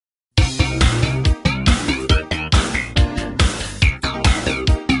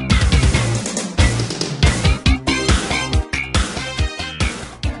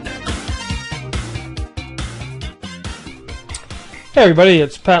Hey everybody,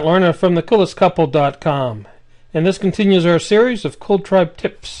 it's Pat Lorna from thecoolestcouple.com, and this continues our series of Cool Tribe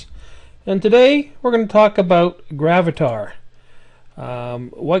tips. And today we're going to talk about Gravatar.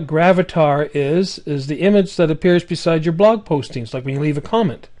 What Gravatar is the image that appears beside your blog postings, like when you leave a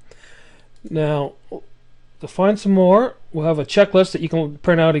comment. Now, to find some more, we'll have a checklist that you can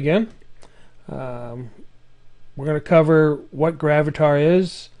print out again. We're going to cover what Gravatar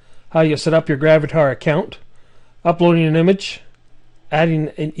is, how you set up your Gravatar account, uploading an image, adding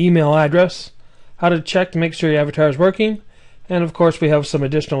an email address, how to check to make sure your avatar is working, and of course we have some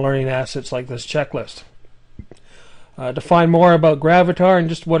additional learning assets like this checklist. To find more about Gravatar and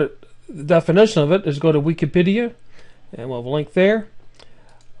just the definition of it is go to Wikipedia, and we'll have a link there.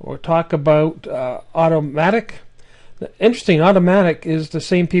 We'll talk about Automatic. Interesting, Automatic is the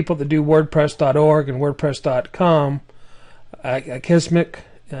same people that do WordPress.org and WordPress.com, Akismic,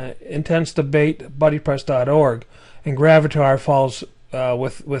 Intense Debate, BuddyPress.org, and Gravatar falls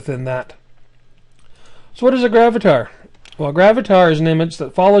within that. So what is a Gravatar? Well, Gravatar is an image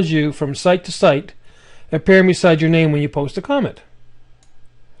that follows you from site to site, appearing beside your name when you post a comment.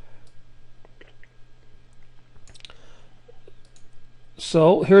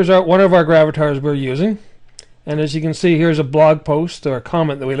 So here's one of our Gravatars we're using, and as you can see, here's a blog post or a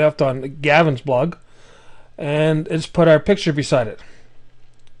comment that we left on Gavin's blog, and it's put our picture beside it.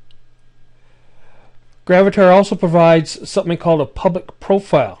 Gravatar also provides something called a public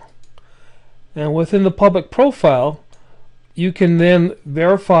profile. And within the public profile, you can then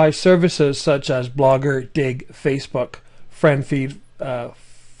verify services such as Blogger, Dig, Facebook, FriendFeed,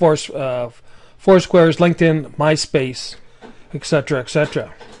 Foursquare's, LinkedIn, MySpace, etc.,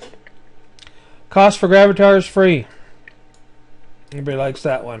 etc. Cost for Gravatar is free. Everybody likes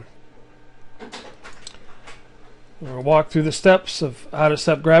that one. We'll walk through the steps of how to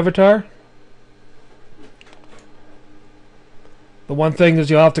set up Gravatar. The one thing is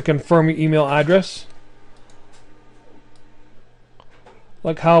you'll have to confirm your email address.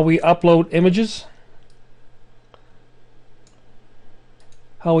 Like how we upload images.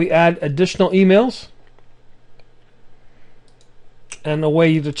 How we add additional emails. And a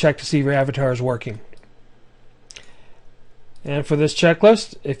way to check to see if your avatar is working. And for this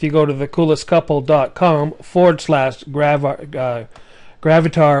checklist, if you go to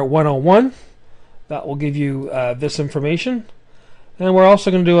thecoolestcouple.com/Gravatar 101, that will give you this information. And we're also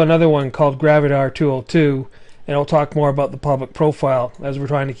going to do another one called Gravatar 202, and I'll talk more about the public profile as we're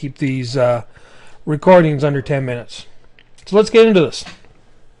trying to keep these recordings under 10 minutes. So let's get into this.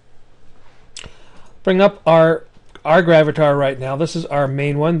 Bring up our Gravatar right now. This is our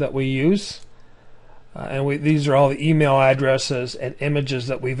main one that we use, and these are all the email addresses and images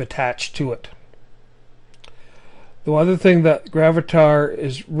that we've attached to it. The other thing that Gravatar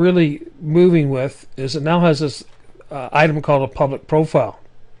is really moving with is it now has this item called a public profile.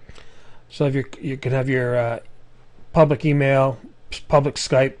 So if you can have your public email, public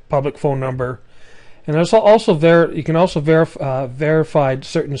Skype, public phone number, and there's also you can also verify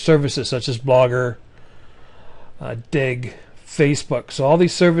certain services such as Blogger, Dig, Facebook. So all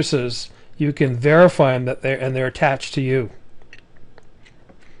these services you can verify them that they're attached to you.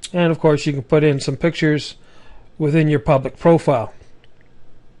 And of course you can put in some pictures within your public profile.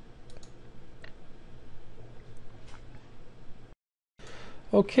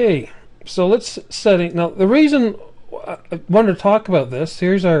 Okay, so let's set it. Now, the reason I wanted to talk about this,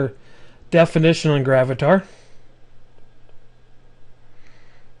 here's our definition on Gravatar.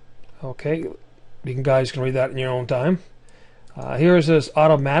 Okay, you guys can read that in your own time. Here's this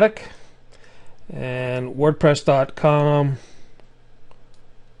Automatic and WordPress.com,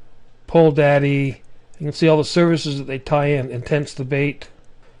 PollDaddy. You can see all the services that they tie in: Intense Debate,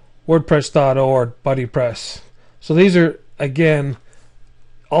 WordPress.org, BuddyPress. So these are, again,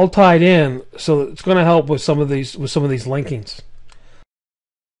 all tied in, so it's going to help with some of these linkings.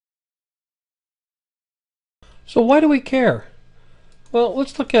 So why do we care? Well,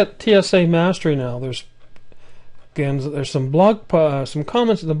 let's look at TSA Mastery now. There's some some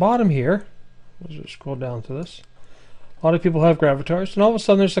comments at the bottom here. Let's just scroll down to this. A lot of people have Gravatars, and all of a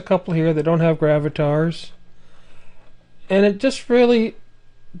sudden there's a couple here that don't have Gravatars, and it just really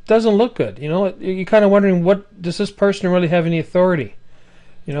doesn't look good. You know, you're kind of wondering, what does this person really have any authority?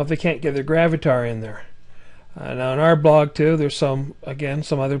 You know, if they can't get their Gravatar in there. Now in our blog too, there's some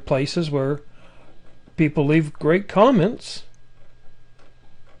other places where people leave great comments.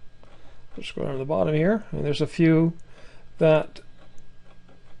 Let's go down to the bottom here, and there's a few that.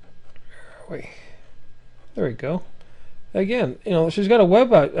 There we go. Again, you know, she's got a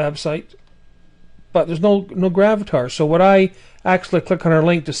website, but there's no Gravatar. So what I actually click on her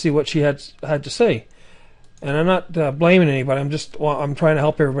link to see what she had to say. And I'm not blaming anybody. I'm trying to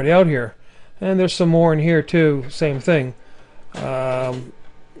help everybody out here. And there's some more in here too. Same thing.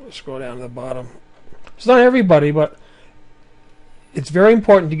 Scroll down to the bottom. It's not everybody, but it's very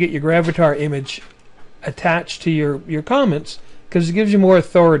important to get your Gravatar image attached to your comments because it gives you more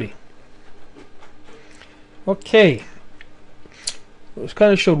authority. Okay. It's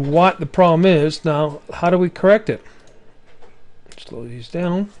kind of showed what the problem is. Now, how do we correct it? Slow these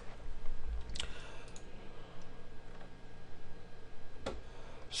down.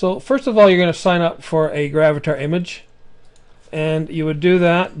 So first of all, you're going to sign up for a Gravatar image, and you would do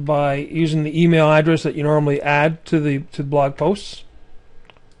that by using the email address that you normally add to the blog posts.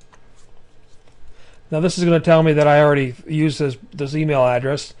 Now this is going to tell me that I already used this email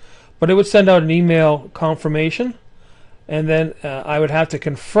address, but it would send out an email confirmation, and then I would have to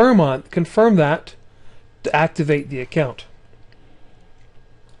confirm that to activate the account.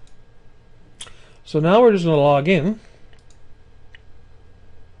 So now we're just going to log in.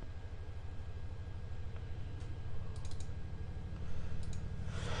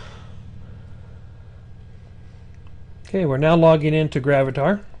 Okay, we're now logging into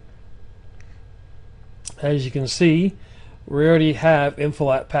Gravatar. As you can see, we already have info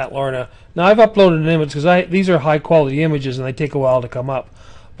at Pat Lorna. Now I've uploaded an image because these are high quality images and they take a while to come up.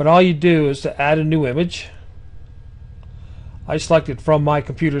 But all you do is to add a new image. I select it from my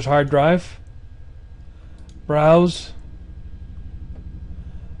computer's hard drive. Browse.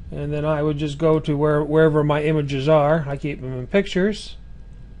 And then I would just go to wherever my images are. I keep them in pictures.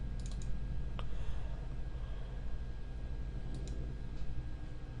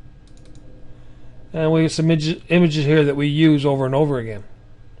 And we have some images here that we use over and over again.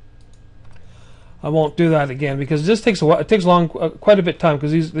 I won't do that again because this takes a while. It takes quite a bit of time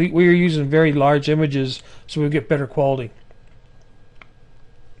because we are using very large images, so we get better quality.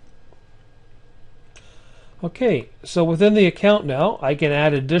 Okay, so within the account now, I can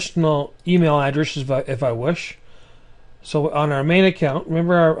add additional email addresses if I wish. So on our main account,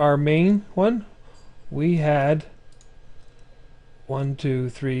 remember our main one, we had 1, 2,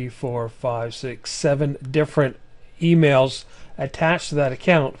 3, 4, 5, 6, 7 different emails attached to that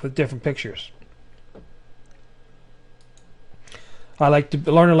account with different pictures.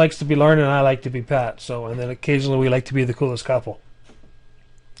 Lorna likes to be Lorna and I like to be Pat. So, and then occasionally we like to be the coolest couple.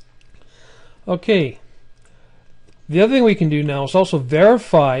 Okay. The other thing we can do now is also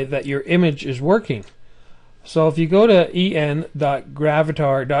verify that your image is working. So if you go to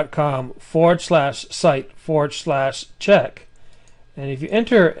en.gravatar.com/site/check, and if you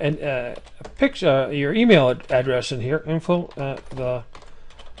enter your email address in here,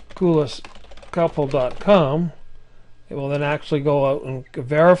 info@thecoolestcouple.com, it will then actually go out and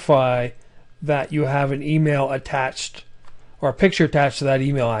verify that you have an email attached or a picture attached to that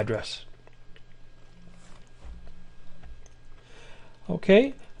email address.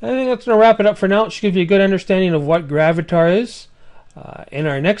 Okay, I think that's going to wrap it up for now. It should give you a good understanding of what Gravatar is. In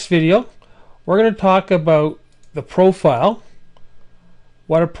our next video, we're going to talk about the profile,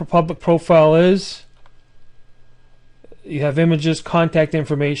 what a public profile is. You have images, contact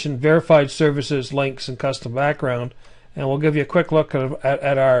information, verified services, links, and custom background. And we'll give you a quick look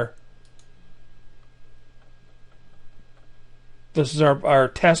at our. This is our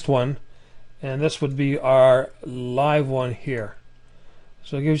test one, and this would be our live one here.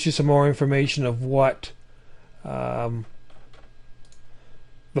 So it gives you some more information of what the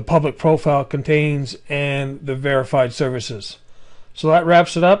public profile contains and the verified services. So that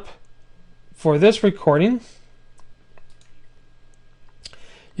wraps it up for this recording.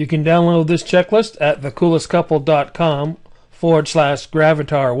 You can download this checklist at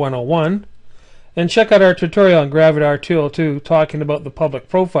thecoolestcouple.com/Gravatar101 and check out our tutorial on Gravatar 202 talking about the public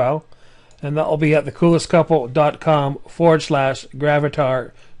profile. And that will be at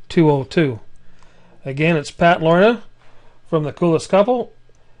thecoolestcouple.com/Gravatar 202. Again, it's Pat Lorna from The Coolest Couple,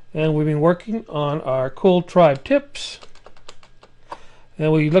 and we've been working on our Cool Tribe tips.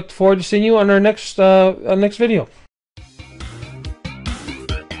 And we look forward to seeing you on our next video.